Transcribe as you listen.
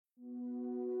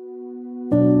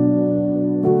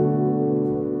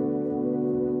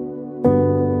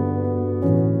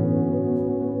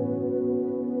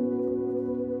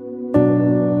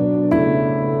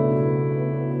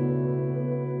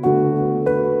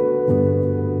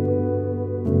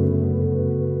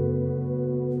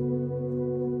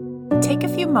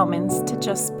few moments to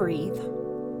just breathe.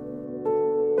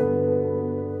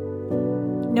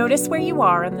 Notice where you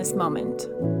are in this moment,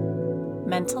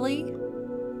 mentally,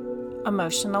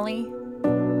 emotionally,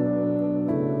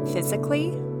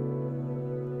 physically,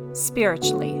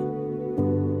 spiritually.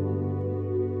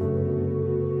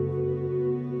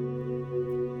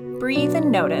 Breathe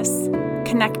and notice,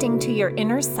 connecting to your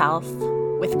inner self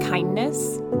with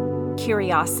kindness,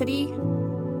 curiosity,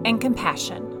 and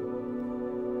compassion.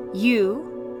 You,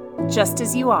 just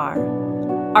as you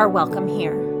are welcome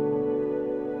here.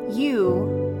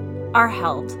 You are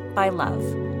held by love,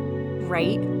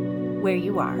 right where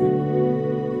you are.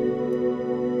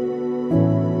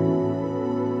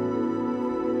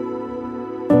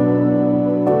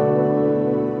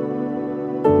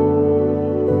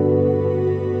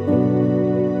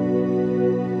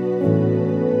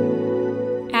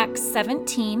 Acts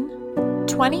 17,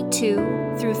 22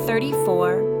 through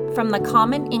 34 from the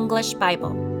Common English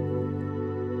Bible.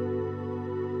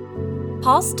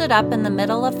 Paul stood up in the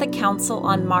middle of the council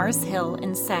on Mars Hill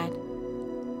and said,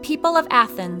 "People of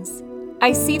Athens,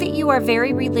 I see that you are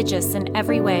very religious in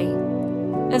every way.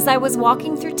 As I was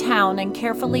walking through town and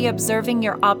carefully observing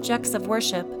your objects of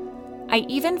worship, I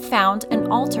even found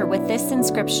an altar with this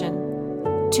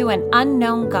inscription, 'To an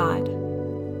unknown God.'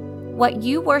 What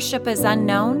you worship as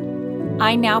unknown,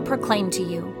 I now proclaim to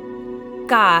you.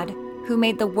 God, who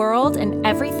made the world and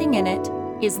everything in it,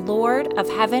 is Lord of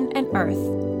heaven and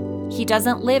earth. He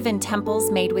doesn't live in temples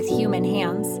made with human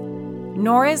hands,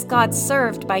 nor is God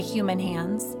served by human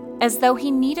hands, as though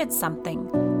he needed something,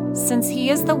 since he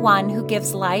is the one who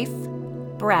gives life,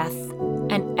 breath,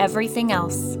 and everything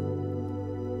else.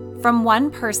 From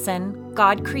one person,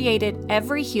 God created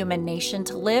every human nation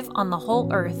to live on the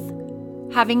whole earth,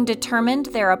 having determined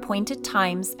their appointed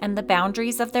times and the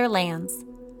boundaries of their lands.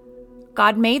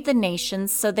 God made the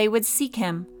nations so they would seek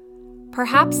him,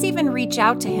 perhaps even reach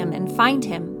out to him and find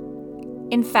him.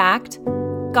 In fact,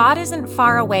 God isn't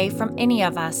far away from any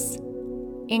of us.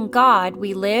 In God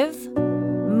we live,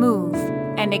 move,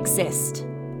 and exist.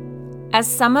 As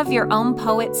some of your own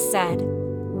poets said,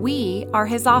 we are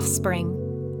his offspring.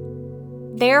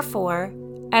 Therefore,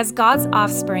 as God's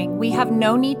offspring, we have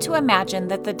no need to imagine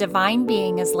that the divine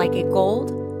being is like a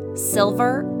gold,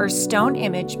 silver, or stone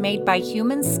image made by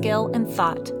human skill and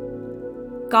thought.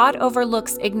 God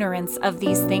overlooks ignorance of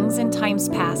these things in times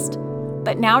past,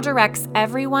 but now directs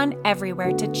everyone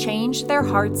everywhere to change their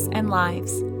hearts and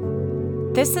lives.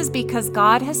 This is because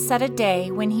God has set a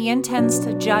day when he intends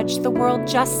to judge the world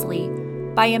justly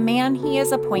by a man he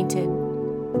has appointed.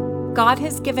 God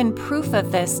has given proof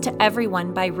of this to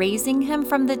everyone by raising him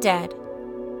from the dead.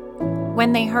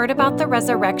 When they heard about the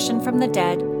resurrection from the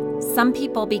dead, some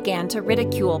people began to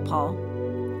ridicule Paul.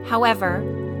 However,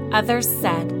 others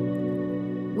said,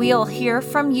 "We'll hear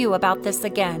from you about this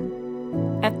again."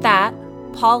 At that,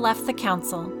 Paul left the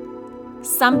council.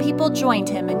 Some people joined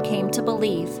him and came to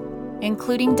believe,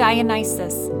 including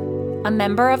Dionysius, a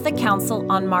member of the council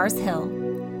on Mars Hill,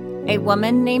 a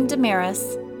woman named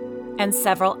Damaris, and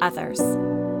several others.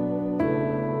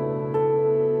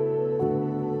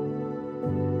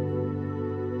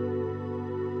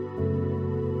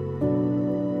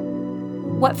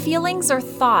 What feelings or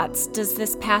thoughts does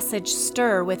this passage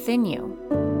stir within you?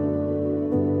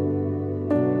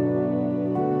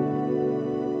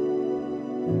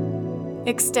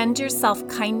 Extend yourself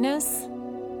kindness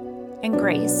and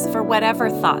grace for whatever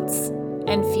thoughts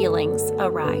and feelings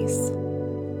arise.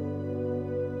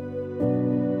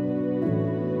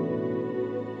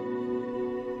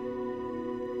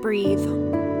 Breathe,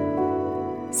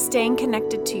 staying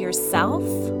connected to yourself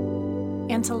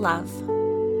and to love.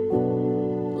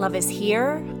 Love is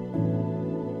here,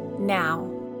 now.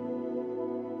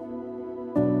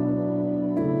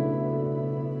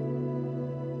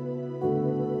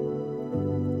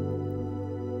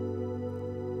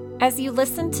 As you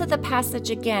listen to the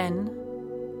passage again,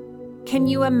 can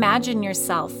you imagine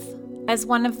yourself as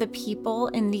one of the people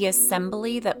in the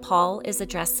assembly that Paul is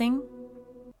addressing?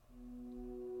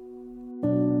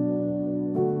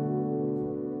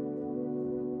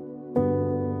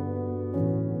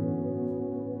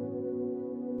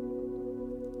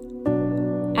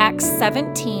 Acts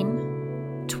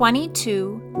 17,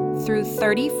 22 through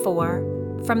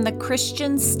 34 from the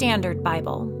Christian Standard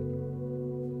Bible.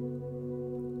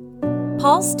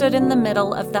 Paul stood in the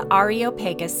middle of the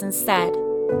Areopagus and said,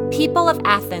 "People of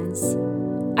Athens,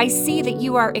 I see that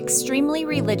you are extremely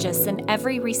religious in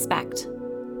every respect.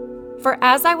 For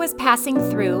as I was passing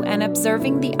through and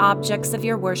observing the objects of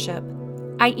your worship,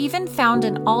 I even found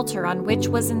an altar on which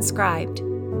was inscribed,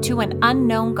 'To an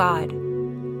unknown God.'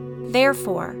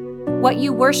 Therefore, what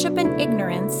you worship in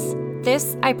ignorance,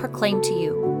 This I proclaim to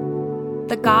you.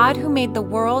 The God who made the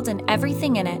world and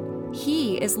everything in it,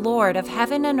 He is Lord of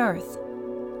heaven and earth,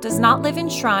 does not live in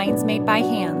shrines made by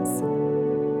hands.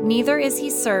 Neither is He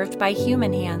served by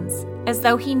human hands, as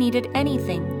though He needed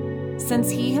anything, since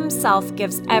He Himself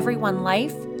gives everyone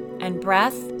life and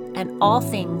breath and all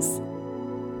things.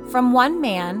 From one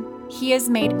man, He has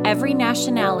made every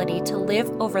nationality to live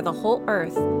over the whole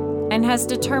earth, and has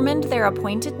determined their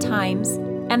appointed times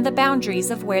and the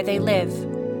boundaries of where they live.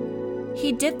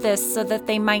 He did this so that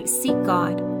they might seek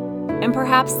God, and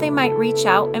perhaps they might reach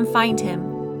out and find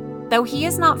Him, though He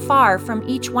is not far from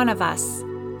each one of us.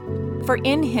 For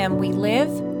in Him we live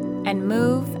and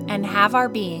move and have our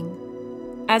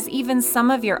being, as even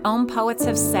some of your own poets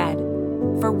have said,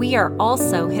 for we are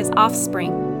also His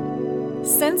offspring.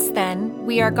 Since then,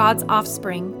 we are God's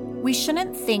offspring, we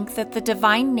shouldn't think that the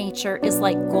divine nature is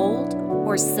like gold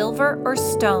or silver or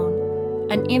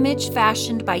stone, an image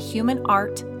fashioned by human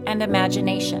art and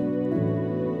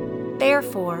imagination.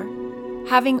 Therefore,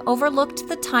 having overlooked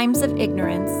the times of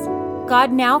ignorance,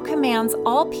 God now commands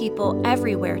all people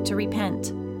everywhere to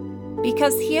repent,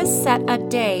 because He has set a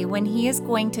day when He is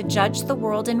going to judge the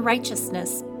world in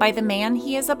righteousness by the man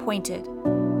He has appointed.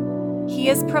 He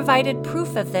has provided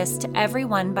proof of this to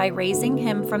everyone by raising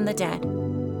Him from the dead.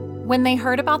 When they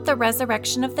heard about the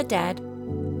resurrection of the dead,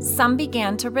 some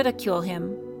began to ridicule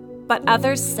Him, but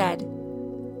others said,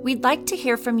 "We'd like to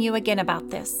hear from you again about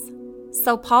this."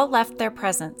 So Paul left their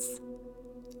presence.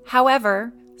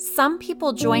 However, some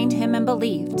people joined him and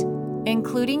believed,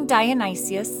 including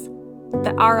Dionysius,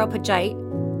 the Areopagite,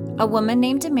 a woman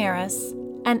named Damaris,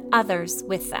 and others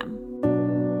with them.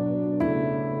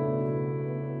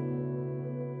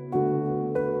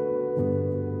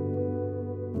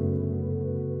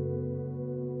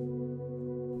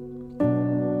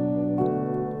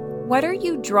 What are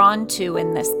you drawn to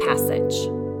in this passage?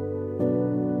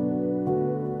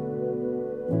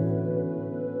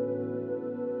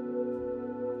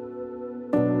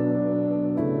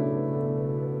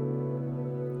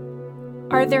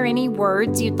 Are there any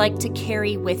words you'd like to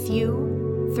carry with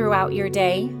you throughout your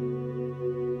day?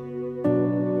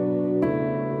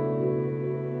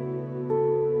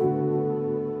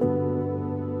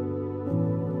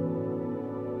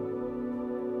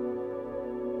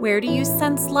 Where do you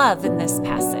sense love in this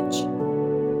passage?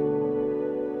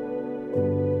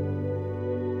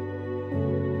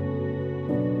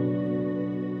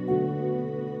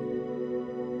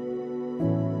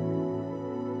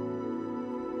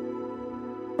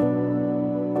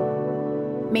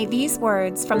 May these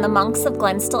words from the monks of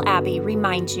Glenstill Abbey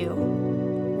remind you,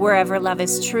 wherever love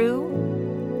is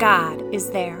true, God is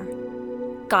there.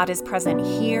 God is present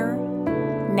here,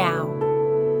 now.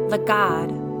 The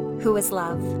God who is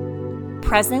love,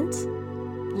 present,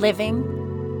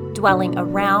 living, dwelling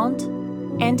around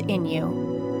and in you.